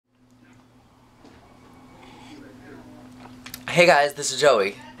Hey guys, this is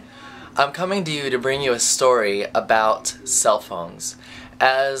Joey. I'm coming to you to bring you a story about cell phones.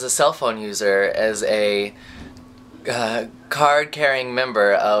 As a cell phone user, as a card-carrying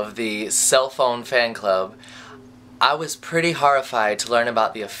member of the cell phone fan club, I was pretty horrified to learn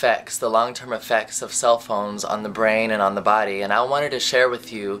about the effects, the long-term effects of cell phones on the brain and on the body, and I wanted to share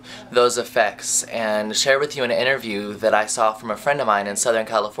with you those effects and share with you an interview that I saw from a friend of mine in Southern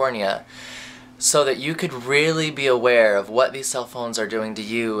California, so that you could really be aware of what these cell phones are doing to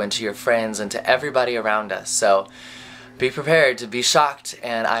you and to your friends and to everybody around us. So be prepared to be shocked,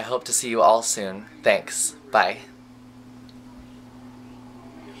 and I hope to see you all soon. Thanks. Bye.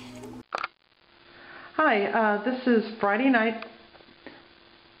 Hi, this is Friday night,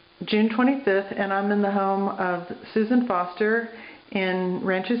 June 25th, and I'm in the home of Susan Foster in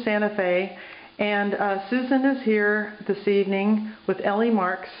Rancho Santa Fe. And Susan is here this evening with Ellie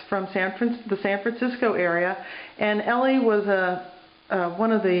Marks from the San Francisco area. And Ellie was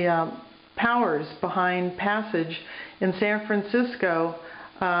one of the powers behind Passage in San Francisco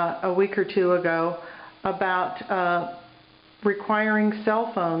a week or two ago about requiring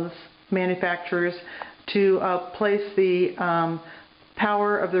cell phones manufacturers to place the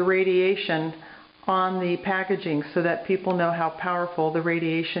power of the radiation on the packaging so that people know how powerful the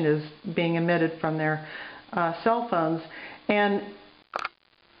radiation is being emitted from their cell phones. And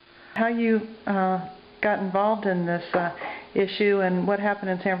how you got involved in this issue and what happened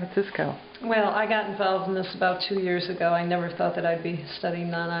in San Francisco? Well, I got involved in this about 2 years ago. I never thought that I'd be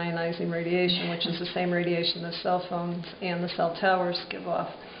studying non-ionizing radiation, which is the same radiation that cell phones and the cell towers give off.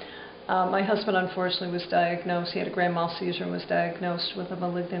 My husband, unfortunately, was diagnosed. He had a grand mal seizure and was diagnosed with a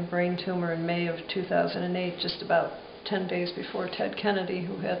malignant brain tumor in May of 2008, just about 10 days before Ted Kennedy,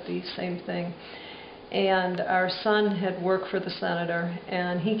 who had the same thing. And our son had worked for the senator,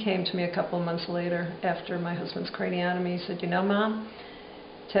 and he came to me a couple of months later after my husband's craniotomy. He said, "You know, Mom,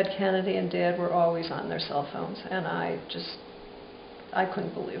 Ted Kennedy and Dad were always on their cell phones." And I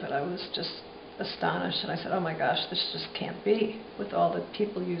couldn't believe it. I was just astonished, and I said, "Oh my gosh, this just can't be with all the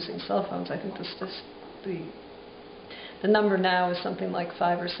people using cell phones." I think the number now is something like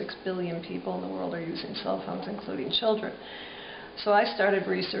 5 or 6 billion people in the world are using cell phones, including children. So I started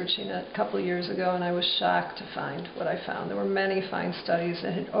researching it a couple of years ago, and I was shocked to find what I found. There were many fine studies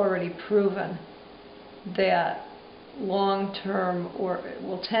that had already proven that long-term,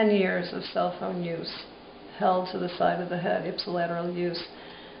 10 years of cell phone use held to the side of the head, ipsilateral use,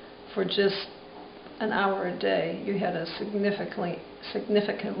 for just an hour a day, you had a significantly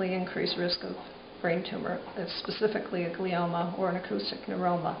increased risk of brain tumor, specifically a glioma or an acoustic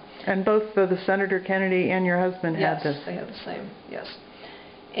neuroma. And both the Senator Kennedy and your husband had this? Yes, they had the same, yes.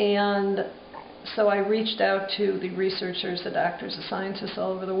 And so I reached out to the researchers, the doctors, the scientists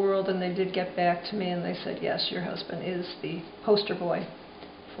all over the world, and they did get back to me, and they said, yes, your husband is the poster boy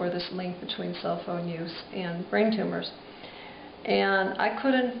for this link between cell phone use and brain tumors. And I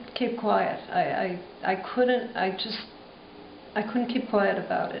couldn't keep quiet. I couldn't keep quiet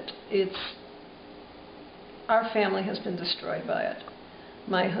about it. Our family has been destroyed by it.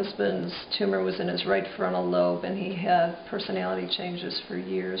 My husband's tumor was in his right frontal lobe, and he had personality changes for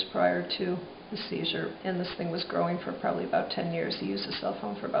years prior to the seizure, and this thing was growing for probably about 10 years. He used a cell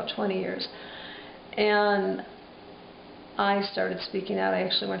phone for about 20 years. And I started speaking out. I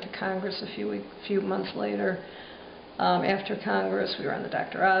actually went to Congress a few months later. After Congress, we were on the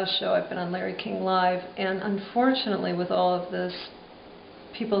Dr. Oz show. I've been on Larry King Live. And unfortunately, with all of this,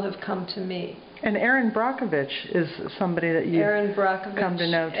 people have come to me. And Erin Brockovich is somebody that you've come to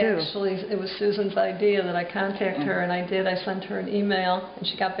know, too. Actually, it was Susan's idea that I contact her, and I did. I sent her an email, and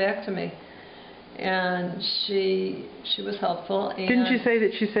she got back to me. And she was helpful. And didn't you say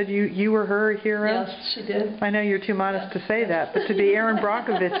that she said you were her hero? Yes, she did. I know you're too modest to say that, but to be Erin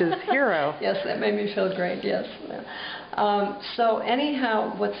Brockovich's hero. Yes, that made me feel great, yes. So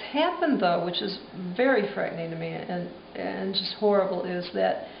anyhow, what's happened, though, which is very frightening to me and just horrible, is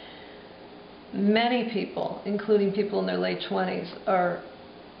that many people, including people in their late 20s, are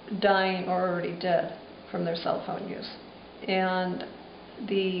dying or already dead from their cell phone use. And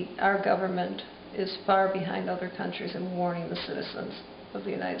our government is far behind other countries in warning the citizens of the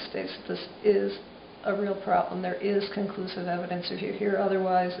United States that this is a real problem. There is conclusive evidence. If you hear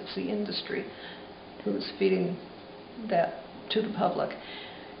otherwise, it's the industry who's feeding that to the public.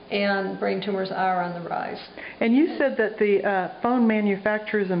 And brain tumors are on the rise. And you said that the phone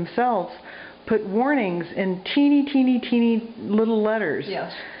manufacturers themselves put warnings in teeny little letters.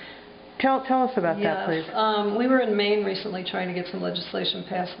 Yes. Tell us about that, please. We were in Maine recently trying to get some legislation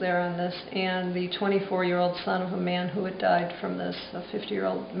passed there on this, and the 24-year-old son of a man who had died from this, a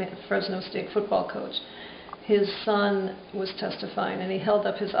 50-year-old Fresno State football coach, his son was testifying, and he held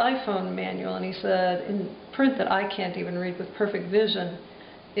up his iPhone manual, and he said, in print that I can't even read with perfect vision,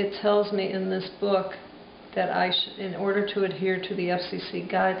 it tells me in this book that in order to adhere to the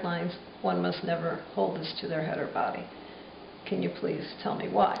FCC guidelines, one must never hold this to their head or body. Can you please tell me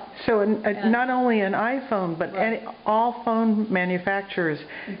why? So not only an iPhone, but right. all phone manufacturers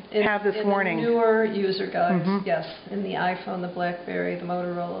have this warning. In the newer user guides, yes. In the iPhone, the BlackBerry, the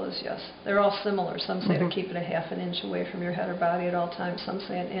Motorola's, yes. They're all similar. Some say to keep it a half an inch away from your head or body at all times. Some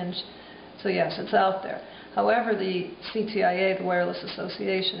say an inch. So yes, it's out there. However, the CTIA, the Wireless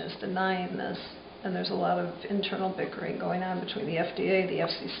Association, is denying this. And there's a lot of internal bickering going on between the FDA, the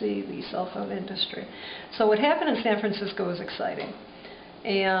FCC, the cell phone industry. So what happened in San Francisco was exciting.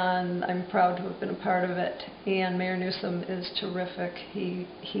 And I'm proud to have been a part of it. And Mayor Newsom is terrific.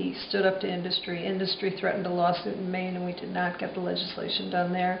 He stood up to industry. Industry threatened a lawsuit in Maine, and we did not get the legislation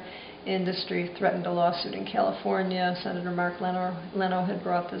done there. Industry threatened a lawsuit in California. Senator Mark Leno had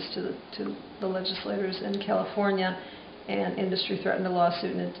brought this to the legislators in California. And industry threatened a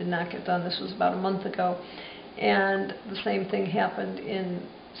lawsuit, and it did not get done. This was about a month ago. And the same thing happened in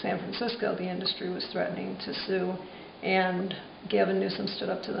San Francisco. The industry was threatening to sue, and Gavin Newsom stood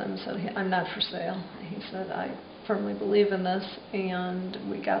up to them and said, "I'm not for sale." He said, "I firmly believe in this," and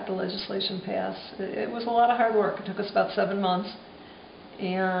we got the legislation passed. It was a lot of hard work. It took us about 7 months,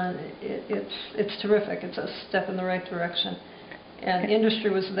 and it's terrific. It's a step in the right direction. And the industry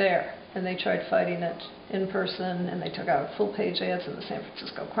was there, and they tried fighting it in person, and they took out full-page ads in the San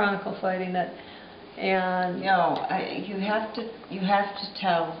Francisco Chronicle fighting it. And you have to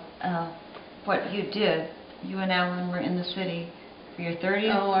tell what you did. You and Alan were in the city for your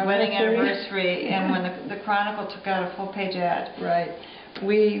 30th wedding anniversary, and when the Chronicle took out a full-page ad. Right. The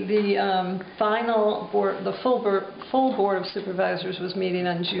full board of supervisors was meeting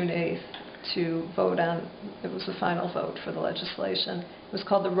on June 8th to vote on. It was the final vote for the legislation. It was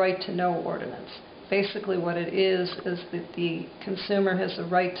called the Right to Know Ordinance. Basically what it is that the consumer has the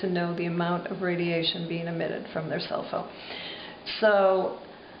right to know the amount of radiation being emitted from their cell phone. So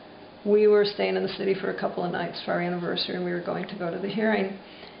we were staying in the city for a couple of nights for our anniversary, and we were going to go to the hearing.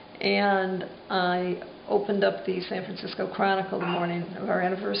 And I opened up the San Francisco Chronicle the morning of our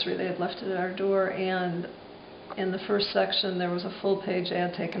anniversary. They had left it at our door, and in the first section there was a full-page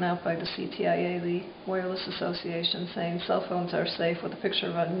ad taken out by the CTIA, the Wireless Association, saying cell phones are safe, with a picture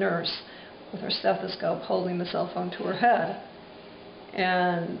of a nurse with her stethoscope holding the cell phone to her head,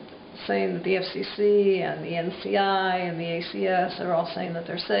 and saying that the FCC and the NCI and the ACS are all saying that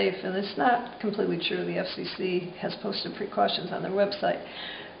they're safe, and it's not completely true. The FCC has posted precautions on their website.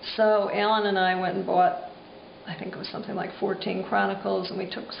 So Alan and I went and bought, I think it was something like 14 Chronicles, and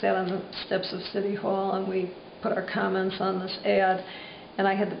we sat on the steps of City Hall, and we put our comments on this ad, and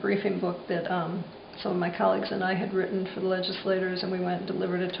I had the briefing book that some of my colleagues and I had written for the legislators, and we went and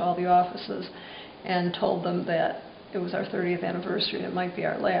delivered it to all the offices and told them that it was our 30th anniversary and it might be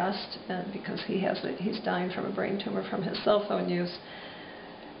our last, and because he's dying from a brain tumor from his cell phone use.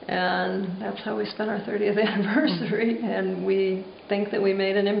 And that's how we spent our 30th anniversary, and we think that we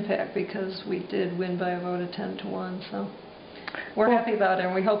made an impact because we did win by a vote of 10-1. So we're happy about it,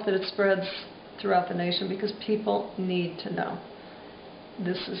 and we hope that it spreads throughout the nation because people need to know.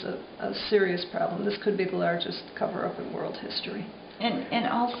 This is a serious problem. This could be the largest cover-up in world history. And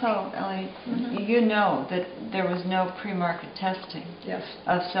also, Ellie, you know that there was no pre-market testing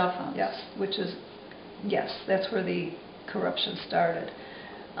of cell phones. Yes, that's where the corruption started.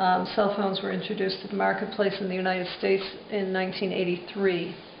 Cell phones were introduced to the marketplace in the United States in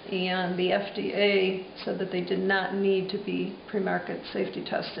 1983, and the FDA said that they did not need to be pre-market safety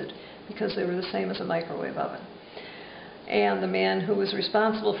tested because they were the same as a microwave oven. And the man who was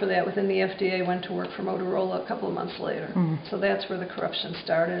responsible for that within the FDA went to work for Motorola a couple of months later. So that's where the corruption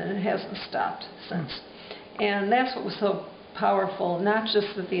started, and it hasn't stopped since. And that's what was so powerful, not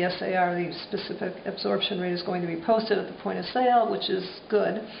just that the SAR, the specific absorption rate, is going to be posted at the point of sale, which is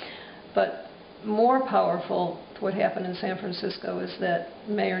good, but more powerful to what happened in San Francisco is that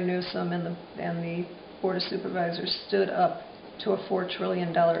Mayor Newsom and the Board of Supervisors stood up to a $4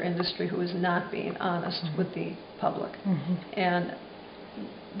 trillion industry who is not being honest with the public. And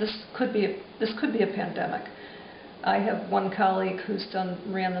this could be a pandemic. I have one colleague who's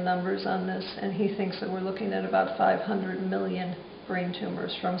ran the numbers on this, and he thinks that we're looking at about 500 million brain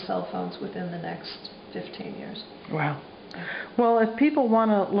tumors from cell phones within the next 15 years. Wow. Well, if people want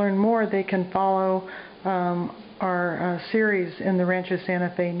to learn more, they can follow our series in the Rancho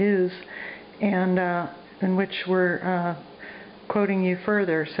Santa Fe News, and in which we're quoting you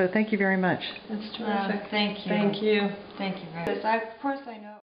further. So thank you very much. That's terrific. Thank you. Thank you. Thank you very much. Of course, I know.